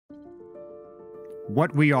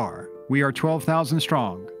What we are 12,000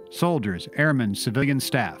 strong, soldiers, airmen, civilian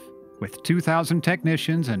staff, with 2,000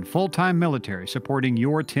 technicians and full-time military supporting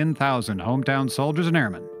your 10,000 hometown soldiers and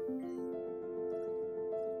airmen.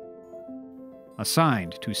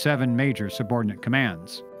 Assigned to 7 major subordinate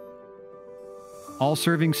commands, all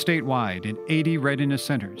serving statewide in 80 readiness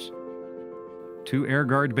centers, 2 Air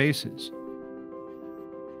Guard bases,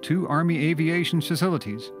 2 Army aviation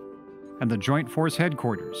facilities, and the Joint Force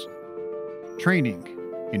Headquarters. Training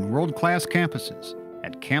in world-class campuses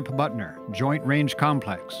at Camp Butner Joint Range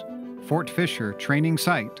Complex, Fort Fisher Training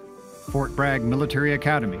Site, Fort Bragg Military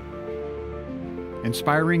Academy.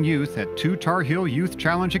 Inspiring youth at 2 Tar Heel Youth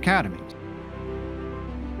Challenge Academies.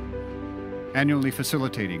 Annually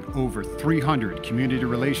facilitating over 300 community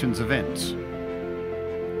relations events.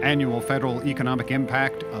 Annual federal economic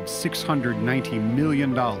impact of $690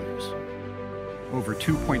 million. Over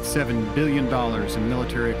 $2.7 billion in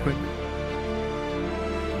military equipment.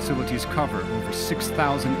 Facilities cover over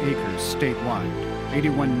 6,000 acres statewide.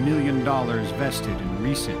 $81 million vested in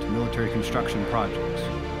recent military construction projects.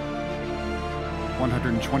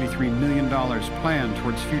 $123 million planned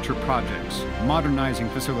towards future projects, modernizing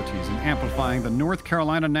facilities and amplifying the North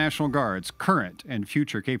Carolina National Guard's current and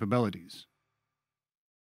future capabilities.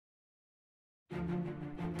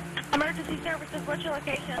 Emergency services, what's your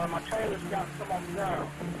location? My trailer's got some on the ground.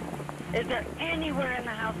 Is there anywhere in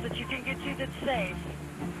the house that you can get to that's safe?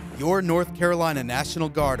 Your North Carolina National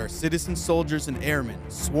Guard are citizen soldiers and airmen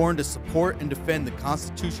sworn to support and defend the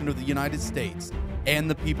Constitution of the United States and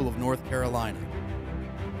the people of North Carolina.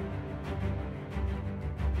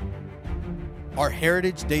 Our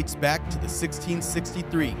heritage dates back to the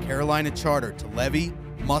 1663 Carolina Charter to levy,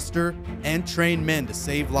 muster, and train men to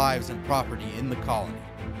save lives and property in the colony.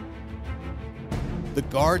 The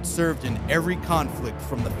Guard served in every conflict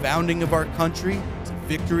from the founding of our country to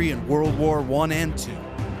victory in World War I and II.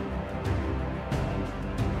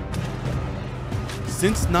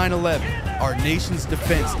 Since 9/11, our nation's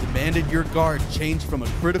defense demanded your Guard change from a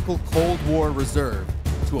critical Cold War reserve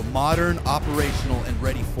to a modern, operational, and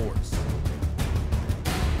ready force.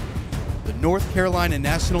 The North Carolina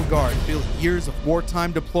National Guard built years of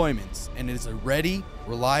wartime deployments and is a ready,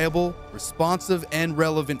 reliable, responsive, and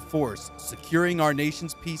relevant force securing our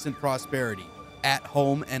nation's peace and prosperity at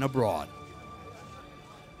home and abroad.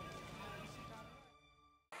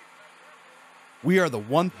 We are the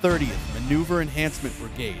 130th Maneuver Enhancement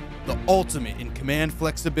Brigade, the ultimate in command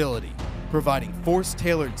flexibility, providing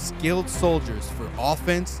force-tailored skilled soldiers for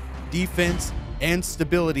offense, defense, and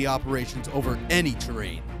stability operations over any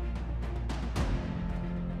terrain.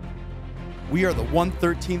 We are the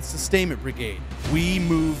 113th Sustainment Brigade. We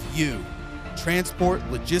move you. Transport,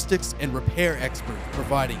 logistics, and repair experts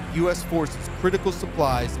providing U.S. forces critical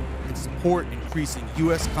supplies and support increasing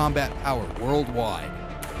U.S. combat power worldwide.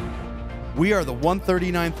 We are the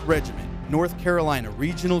 139th Regiment, North Carolina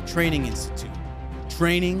Regional Training Institute.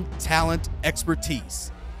 Training, talent,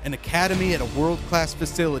 expertise. An academy at a world-class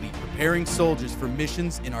facility preparing soldiers for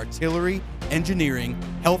missions in artillery, engineering,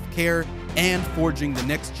 healthcare, and forging the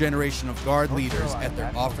next generation of Guard leaders at their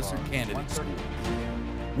officer candidate school.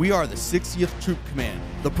 We are the 60th Troop Command,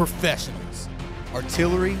 the professionals.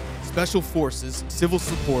 Artillery, special forces, civil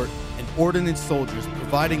support, and ordnance soldiers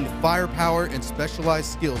providing the firepower and specialized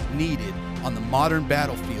skills needed on the modern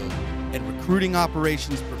battlefield, and recruiting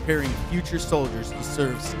operations preparing future soldiers to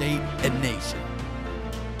serve state and nation.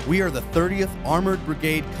 We are the 30th Armored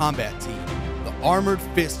Brigade Combat Team, the Armored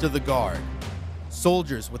Fist of the Guard.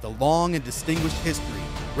 Soldiers with a long and distinguished history,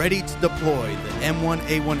 ready to deploy the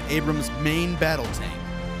M1A1 Abrams main battle tank,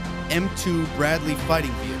 M2 Bradley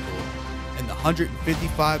fighting vehicle, and the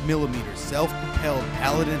 155mm self-propelled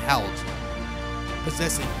Paladin Howitzer,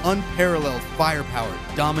 possessing unparalleled firepower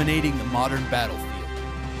dominating the modern battlefield.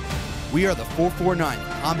 We are the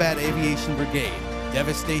 449th Combat Aviation Brigade,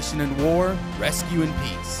 devastation in war, rescue in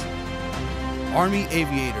peace. Army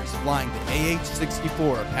aviators flying the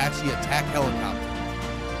AH-64 Apache attack helicopter,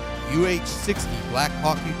 UH-60 Black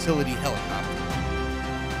Hawk utility helicopter,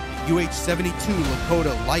 the UH-72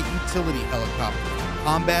 Lakota light utility helicopter for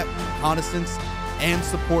combat, reconnaissance, and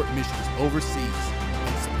support missions overseas,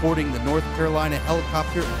 and supporting the North Carolina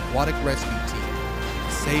Helicopter Aquatic Rescue Team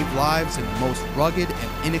to save lives in the most rugged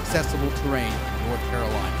and inaccessible terrain in North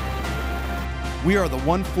Carolina. We are the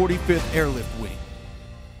 145th Airlift Wing,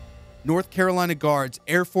 North Carolina Guard's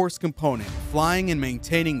Air Force component flying and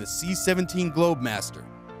maintaining the C-17 Globemaster,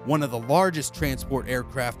 one of the largest transport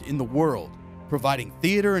aircraft in the world, providing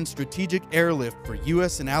theater and strategic airlift for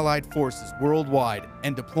U.S. and allied forces worldwide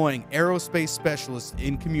and deploying aerospace specialists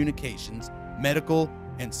in communications, medical,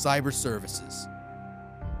 and cyber services.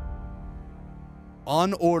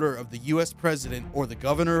 On order of the U.S. President or the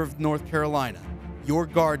Governor of North Carolina, your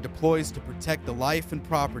Guard deploys to protect the life and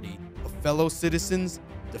property of fellow citizens,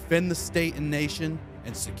 defend the state and nation,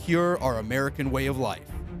 and secure our American way of life.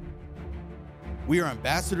 We are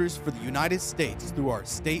ambassadors for the United States through our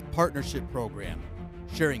State Partnership Program,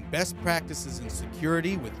 sharing best practices in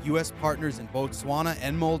security with U.S. partners in Botswana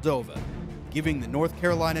and Moldova, giving the North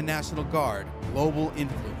Carolina National Guard global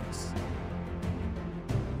influence.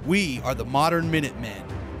 We are the modern Minutemen,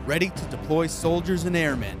 ready to deploy soldiers and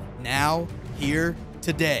airmen now, here,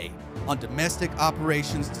 today, on domestic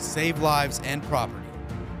operations to save lives and property.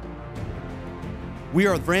 We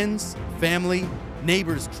are friends, family,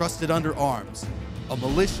 neighbors trusted under arms, a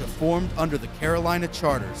militia formed under the Carolina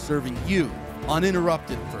Charter serving you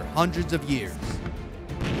uninterrupted for hundreds of years.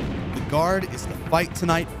 The Guard is the Fight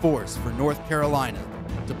Tonight force for North Carolina,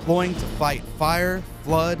 deploying to fight fire,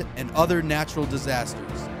 flood, and other natural disasters.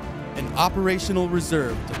 An operational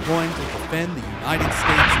reserve deploying to defend the United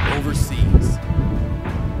States overseas.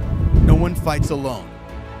 No one fights alone.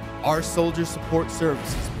 Our Soldier Support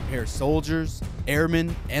Services prepare soldiers,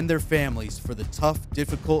 airmen, and their families for the tough,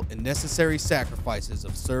 difficult, and necessary sacrifices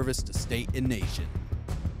of service to state and nation.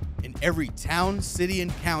 In every town, city,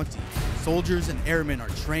 and county, soldiers and airmen are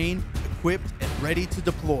trained, equipped, and ready to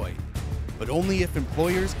deploy, but only if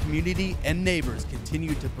employers, community, and neighbors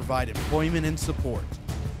continue to provide employment and support.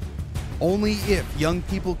 Only if young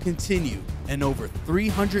people continue an over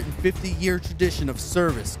 350-year tradition of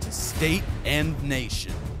service to state and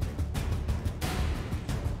nation.